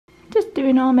just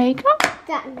doing our makeup.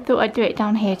 Done. Thought I'd do it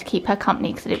down here to keep her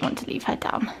company because I didn't want to leave her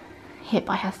down here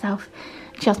by herself.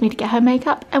 She asked me to get her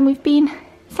makeup and we've been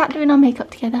sat doing our makeup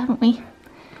together, haven't we?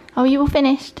 Oh, you all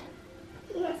finished?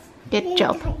 Yes. Good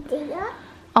job.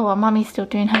 Oh, well, Mummy's still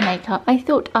doing her makeup. I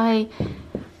thought I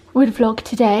would vlog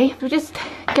today. We're just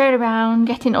going around,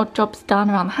 getting odd jobs done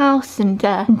around the house and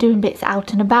doing bits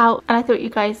out and about. And I thought you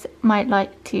guys might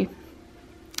like to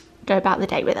go about the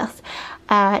day with us.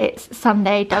 It's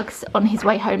Sunday, Doug's on his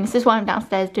way home. This is why I'm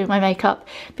downstairs doing my makeup,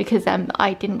 because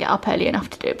I didn't get up early enough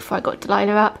to do it before I got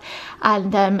Delilah up.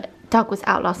 And Doug was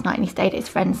out last night and he stayed at his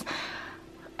friend's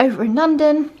over in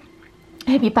London.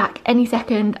 He'll be back any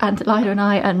second and Delilah and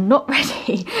I are not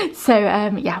ready. So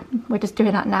yeah, we're just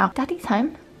doing that now. Daddy's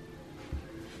home.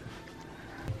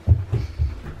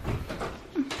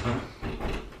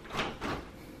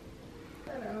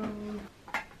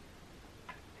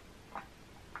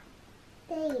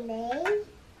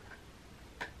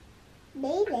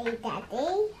 Baby,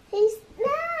 Daddy, who's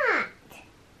that?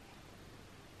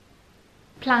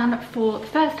 Plan for the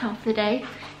first half of the day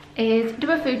is do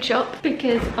a food shop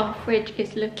because our fridge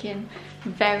is looking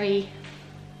very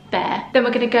bare. Then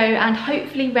we're going to go and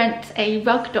hopefully rent a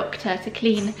rug doctor to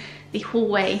clean the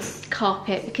hallway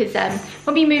carpet, because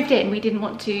when we moved in we didn't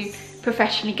want to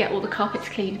professionally get all the carpets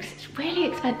cleaned because it's really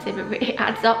expensive. It really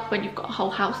adds up when you've got a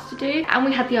whole house to do. And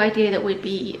we had the idea that we'd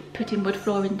be putting wood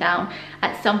flooring down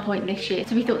at some point this year,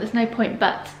 so we thought there's no point,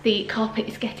 but the carpet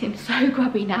is getting so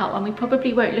grubby now and we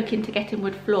probably won't look into getting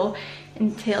wood floor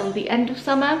until the end of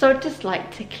summer. So I'd just like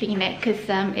to clean it because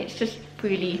it's just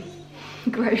really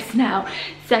gross now.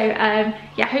 So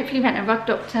yeah, hopefully rent a rug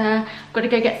doctor. I've got to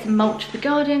go get some mulch for the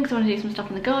garden because I want to do some stuff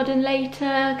in the garden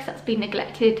later because that's been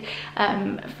neglected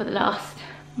for the last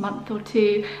month or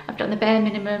two. I've done the bare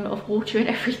minimum of water and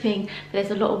everything, but there's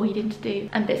a lot of weeding to do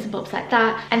and bits and bobs like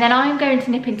that. And then I'm going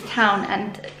to nip into town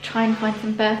and try and find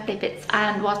some birthday bits,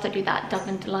 and whilst I do that, Doug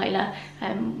and Delilah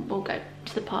will go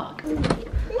to the park. Go,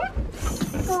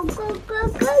 go, go,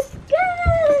 go, go.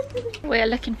 We're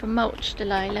looking for mulch,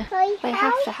 Delilah. They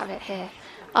have to have it here.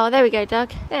 Oh, there we go,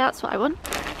 Doug. Yeah, that's what I want.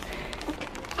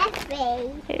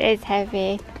 Heavy. It is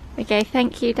heavy. Okay,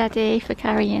 thank you, Daddy, for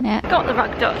carrying it. Got the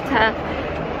rug doctor.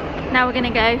 Now we're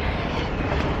gonna go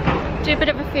do a bit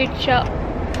of a food shop.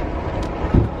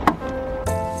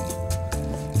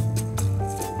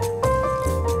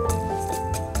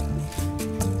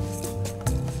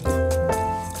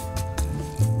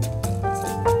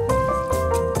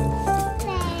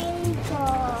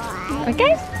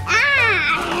 Okay.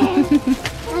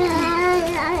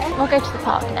 We'll go to the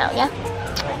park now, yeah?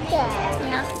 Yeah.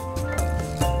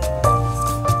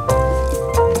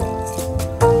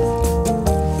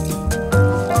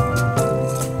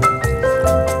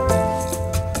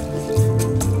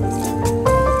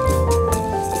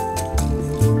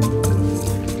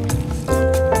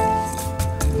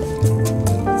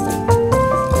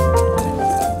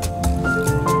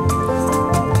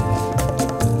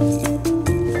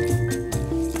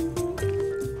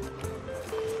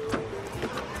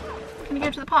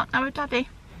 Now with Daddy?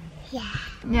 Yeah.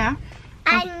 Yeah?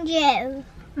 And you.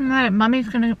 No, Mummy's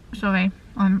gonna... Sorry,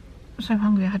 I'm so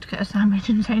hungry I had to get a sandwich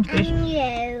in Sainsbury's. And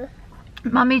you.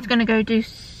 Mummy's gonna go do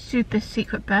super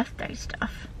secret birthday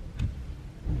stuff.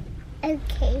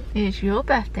 Okay. It's your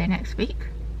birthday next week.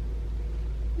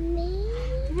 Me?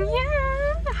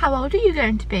 Yeah. How old are you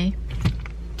going to be?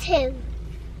 2.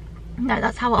 No,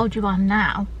 that's how old you are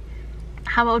now.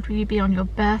 How old will you be on your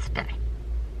birthday?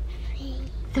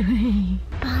 3.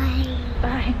 Bye.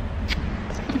 Bye.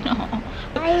 Oh.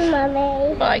 Bye,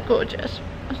 Mummy. Bye, gorgeous.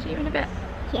 I'll see you in a bit.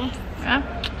 Yes. Yeah.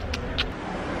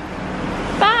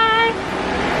 Bye.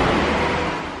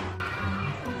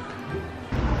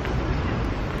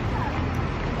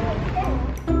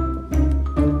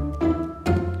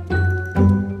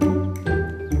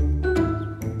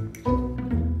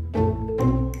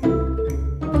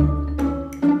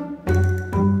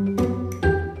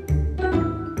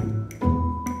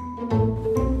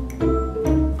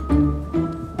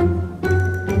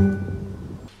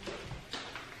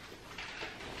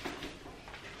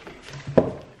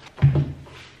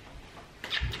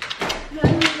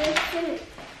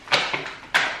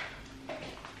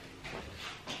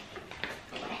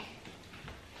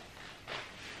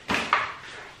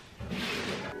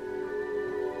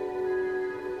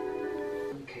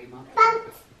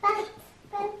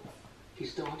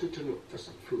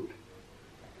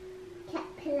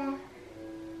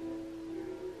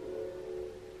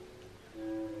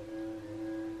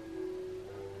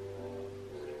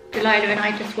 Delilah and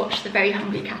I just watched The Very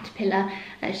Hungry Caterpillar.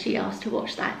 She asked to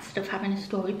watch that instead of having a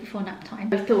story before nap time.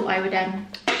 I thought I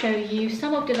would show you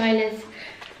some of Delilah's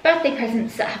birthday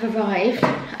presents that have arrived.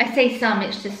 I say some,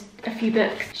 it's just a few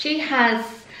books. She has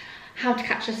How to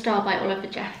Catch a Star by Oliver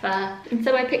Jeffer, and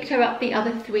so I picked her up the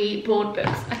other 3 board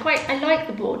books. I like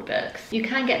the board books. You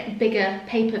can get bigger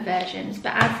paper versions,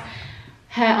 but as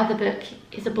her other book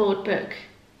is a board book,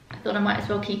 I thought I might as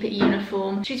well keep it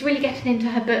uniform. She's really getting into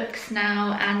her books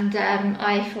now, and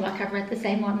I feel like I've read the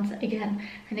same ones again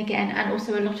and again, and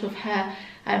also a lot of her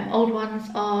old ones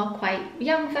are quite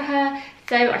young for her,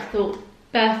 so I thought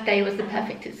birthday was the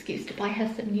perfect excuse to buy her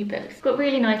some new books. Got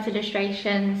really nice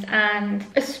illustrations and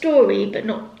a story, but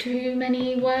not too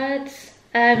many words.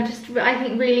 Just, I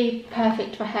think, really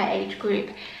perfect for her age group,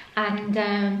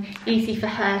 and easy for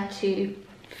her to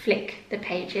flick the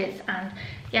pages, and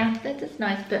yeah, they're just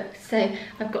nice books. So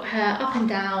I've got her Up and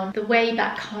Down, The Way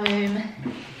Back Home,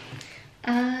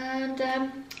 and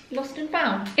Lost and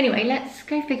Found. Anyway, let's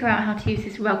go figure out how to use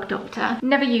this rug doctor.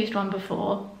 Never used one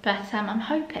before, but I'm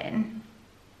hoping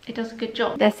it does a good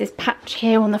job. There's this patch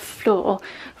here on the floor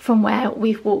from where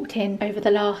we've walked in over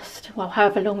the last, well,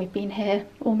 however long we've been here,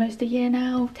 almost a year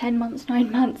now, 10 months,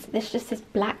 9 months. There's just this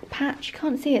black patch. You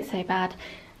can't see it so bad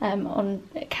on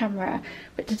camera,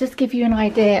 but to just give you an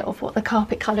idea of what the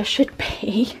carpet colour should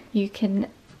be, you can,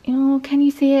 can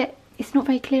you see it? It's not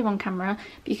very clear on camera,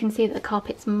 but you can see that the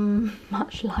carpet's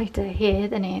much lighter here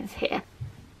than it is here.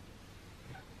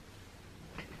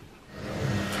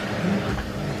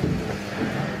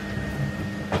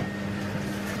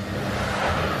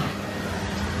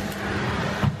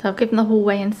 So I've given the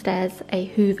hallway and stairs a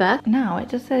hoover. Now it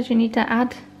just says you need to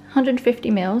add 150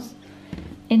 mils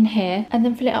in here and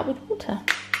then fill it up with water.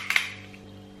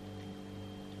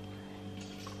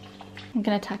 I'm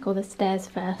gonna tackle the stairs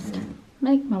first,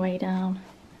 make my way down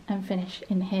and finish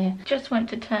in here. Just went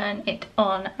to turn it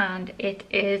on and it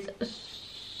is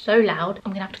so loud.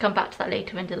 I'm gonna have to come back to that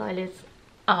later when Delilah's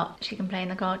up. She can play in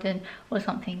the garden or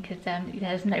something, because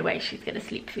there's no way she's gonna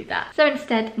sleep through that. So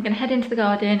instead I'm gonna head into the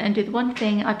garden and do the one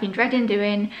thing I've been dreading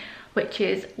doing, which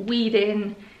is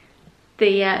weeding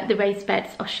the raised beds.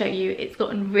 I'll show you, it's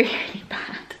gotten really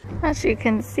bad. As you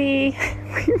can see,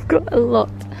 we've got a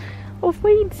lot of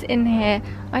weeds in here.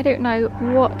 I don't know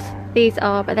what these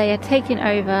are, but they are taking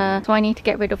over, so I need to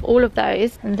get rid of all of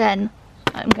those, and then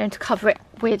I'm going to cover it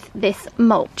with this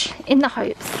mulch in the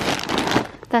hopes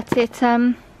that it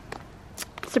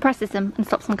suppresses them and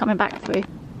stops them coming back through.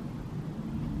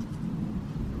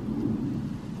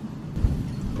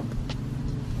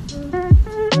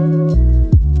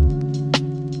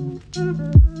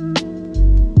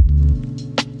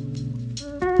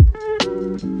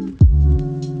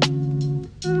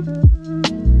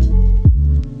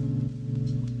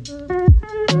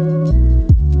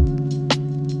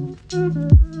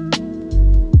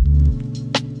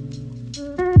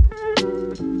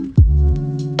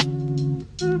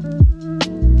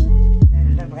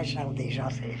 Des gens,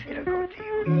 c'est le côté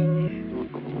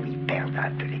où ils perdent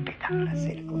un peu les pétales,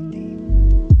 c'est le côté.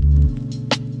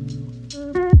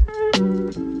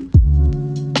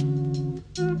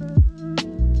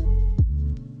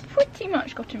 Pretty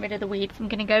much gotten rid of the weeds. I'm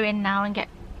going to go in now and get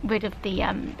rid of the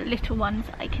little ones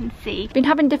I can see. Been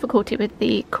having difficulty with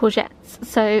the courgettes,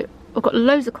 so we've got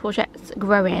loads of courgettes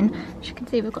growing. As you can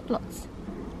see, we've got lots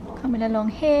coming along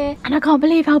here, and I can't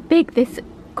believe how big this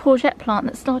courgette plant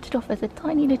that started off as a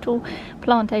tiny little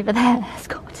plant over there has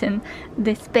gotten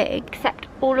this big, except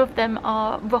all of them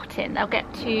are rotting. They'll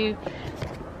get to,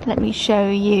 let me show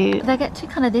you, they get to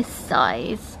kind of this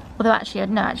size, although actually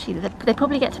no, actually they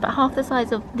probably get to about half the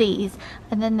size of these,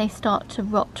 and then they start to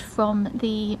rot from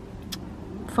the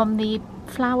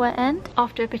flower end.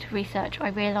 After a bit of research, I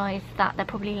realised that they're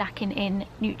probably lacking in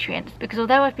nutrients, because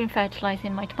although I've been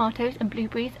fertilising my tomatoes and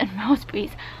blueberries and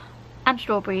raspberries and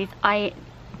strawberries, I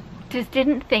just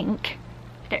didn't think,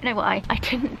 I don't know why, I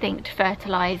didn't think to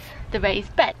fertilise the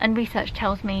raised bed, and research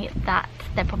tells me that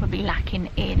they're probably lacking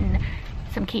in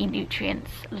some key nutrients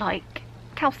like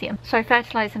calcium. So I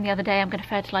fertilised them the other day, I'm going to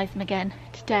fertilise them again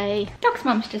today. Dog's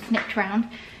mum's just nipped round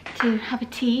to have a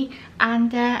tea,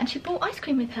 and she brought ice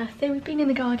cream with her, so we've been in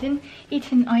the garden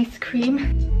eating ice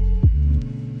cream.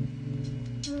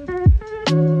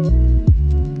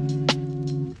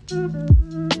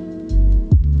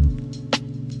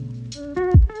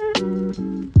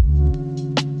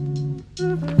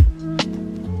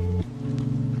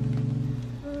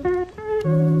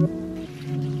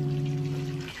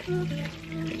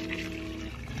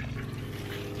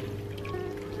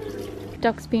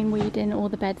 Dog's been weeding all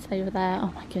the beds over there.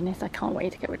 Oh my goodness, I can't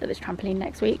wait to get rid of this trampoline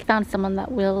next week. Found someone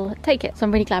that will take it, so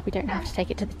I'm really glad we don't have to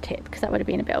take it to the tip, because that would have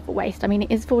been a bit of a waste. I mean,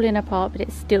 it is falling apart, but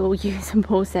it's still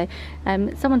usable, so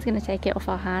someone's going to take it off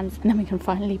our hands, and then we can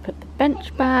finally put the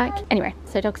bench back. Anyway,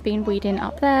 so Dog's been weeding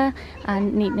up there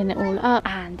and neatening it all up,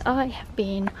 and I have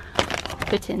been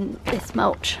putting this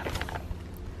mulch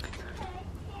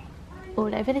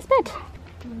all over this bed.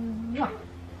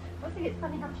 I think it's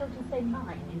funny how children say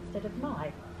mine instead of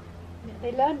my.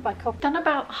 They learn by copy. Done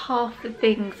about half the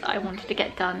things I wanted to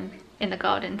get done in the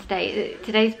garden today.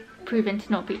 Today's proven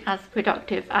to not be as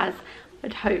productive as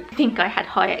I'd hope. I think I had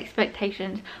high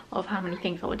expectations of how many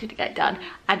things I wanted to get done,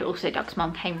 and also Dog's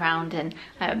mum came round and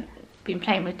been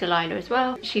playing with Delilah as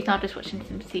well. She's now just watching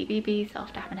some CBeebies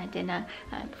after having her dinner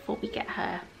before we get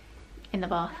her in the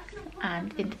bath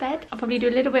and into bed. I'll probably do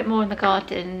a little bit more in the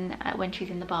garden when she's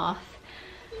in the bath,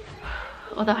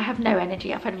 although I have no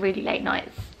energy. I've had really late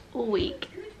nights all week.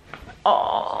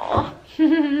 Oh,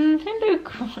 hello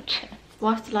gorgeous.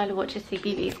 Whilst Delilah watches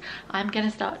CBeebies, I'm going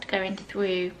to start going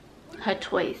through her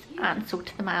toys and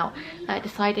sorting them out,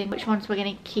 deciding which ones we're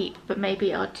going to keep but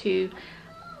maybe are too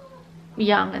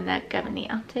young and they're going in the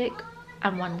attic,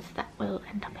 and ones that will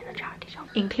end up in the charity shop,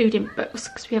 including books,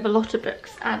 because we have a lot of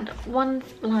books, and ones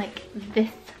like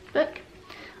this book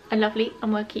are lovely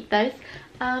and we'll keep those,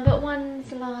 but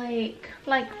ones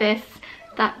like this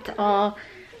that are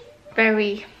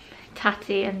very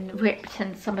tatty and ripped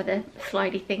and some of the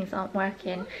slidey things aren't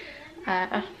working.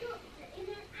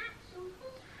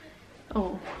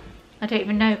 Oh, I don't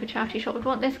even know if a charity shop would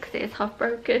want this because it is half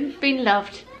broken. It's been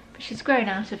loved, but she's grown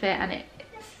out of it and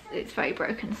it's very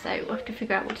broken, so we'll have to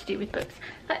figure out what to do with books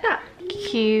like that.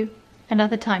 Cue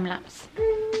another time lapse.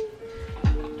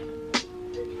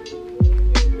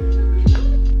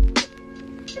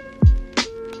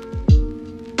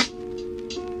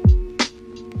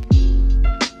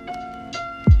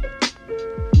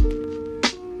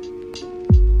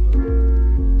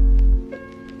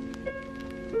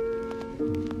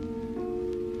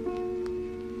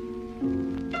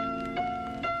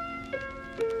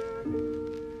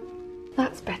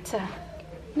 That's better.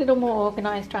 A little more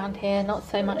organised around here, not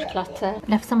so much clutter.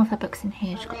 Left some of her books in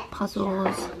here. She's got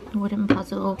puzzles, a wooden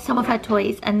puzzle, some of her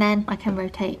toys, and then I can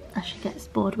rotate as she gets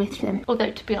bored with them.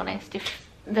 Although, to be honest, if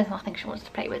there's nothing she wants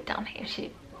to play with down here,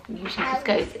 she usually just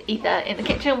goes either in the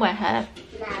kitchen where her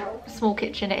small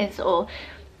kitchen is, or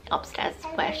upstairs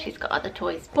where she's got other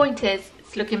toys. Point is,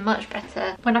 it's looking much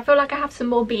better. When I feel like I have some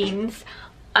more beans,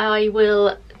 I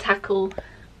will tackle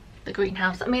the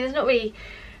greenhouse. I mean, it's not really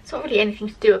anything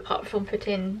to do apart from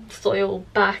putting soil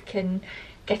back and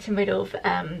getting rid of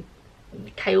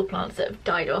kale plants that have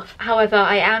died off. However,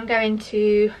 I am going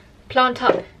to plant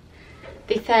up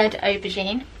the third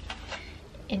aubergine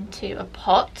into a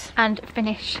pot and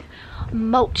finish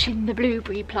mulching the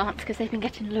blueberry plants because they've been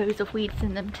getting loads of weeds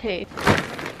in them too.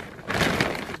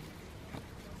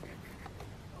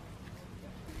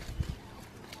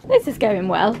 This is going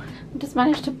well. I just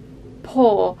managed to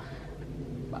pour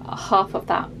half of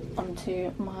that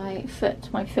onto my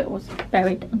foot. My foot was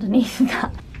buried underneath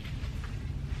that.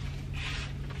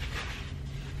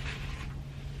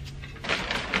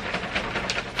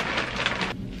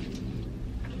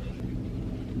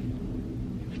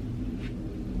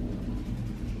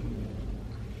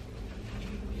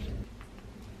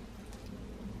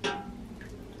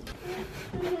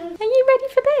 Are you ready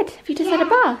for bed? Have you just had a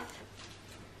bath?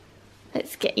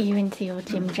 Let's get you into your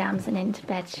gym jams and into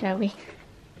bed, shall we?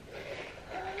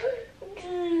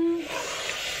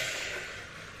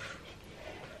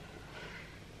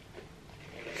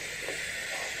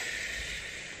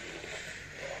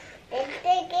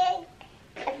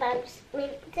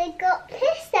 They got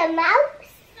pissed a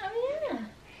mouse. Oh yeah.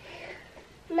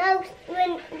 Mouse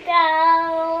went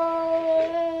down.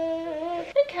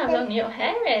 Look how long your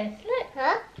hair is. Look.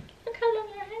 Huh? Look how long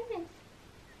your hair is.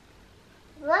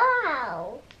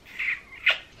 Wow.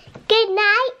 Good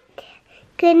night.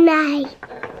 Good night.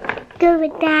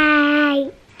 Good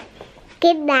night.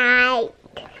 Good night.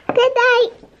 Good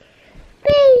night.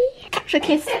 Bye. Give her a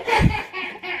kiss.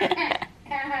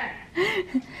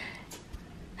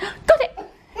 Got it.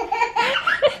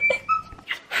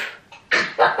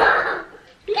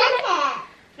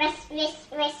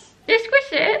 Rest. Just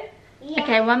squish it. Yeah.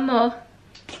 Okay, one more.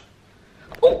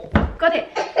 Oh, got it.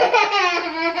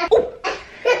 Oh.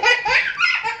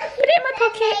 Put it in my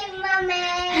pocket. Hey, Mummy.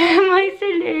 Am I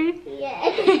silly? Yeah.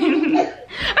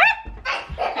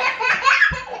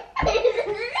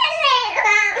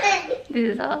 This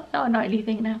is our nightly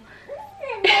thing now. Love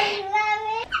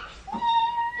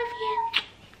you.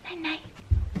 Night night.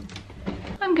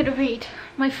 I'm gonna read.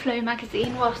 my Flow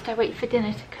magazine whilst I wait for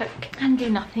dinner to cook and do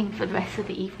nothing for the rest of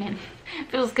the evening.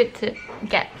 Feels good to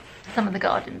get some of the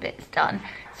garden bits done,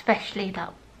 especially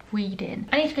that weeding.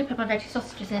 I need to go put my veggie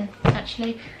sausages in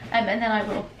actually, and then I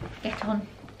will get on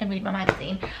and read my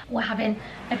magazine. We're having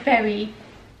a very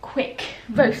quick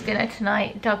roast dinner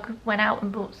tonight. Doug went out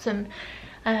and bought some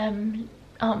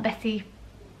Aunt Bessie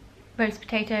roast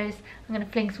potatoes. I'm going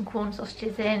to fling some corn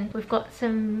sausages in. We've got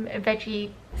some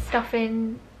veggie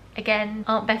stuffing, again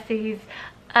Aunt Bessie's.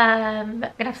 I'm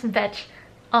going to have some veg,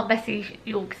 Aunt Bessie's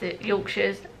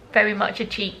Yorkshires. Very much a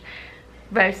cheap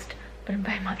roast, but I'm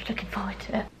very much looking forward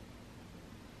to it.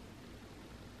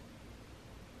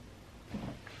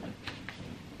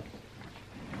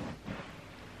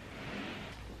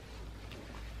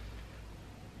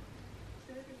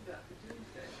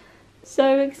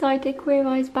 So excited, Queer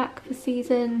Eye's back for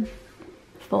season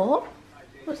 4?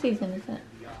 What season is it?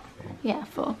 Yeah,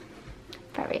 4.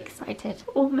 Very excited.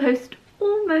 Almost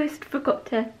forgot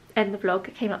to end the vlog.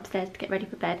 I came upstairs to get ready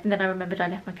for bed and then I remembered I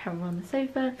left my camera on the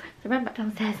sofa. So I ran back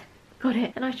downstairs, got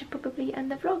it, and I should probably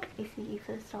end the vlog. I see you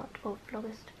for the start of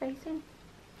Vlogust very soon.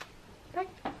 Bye.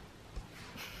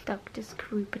 Doug just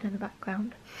creeping in the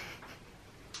background.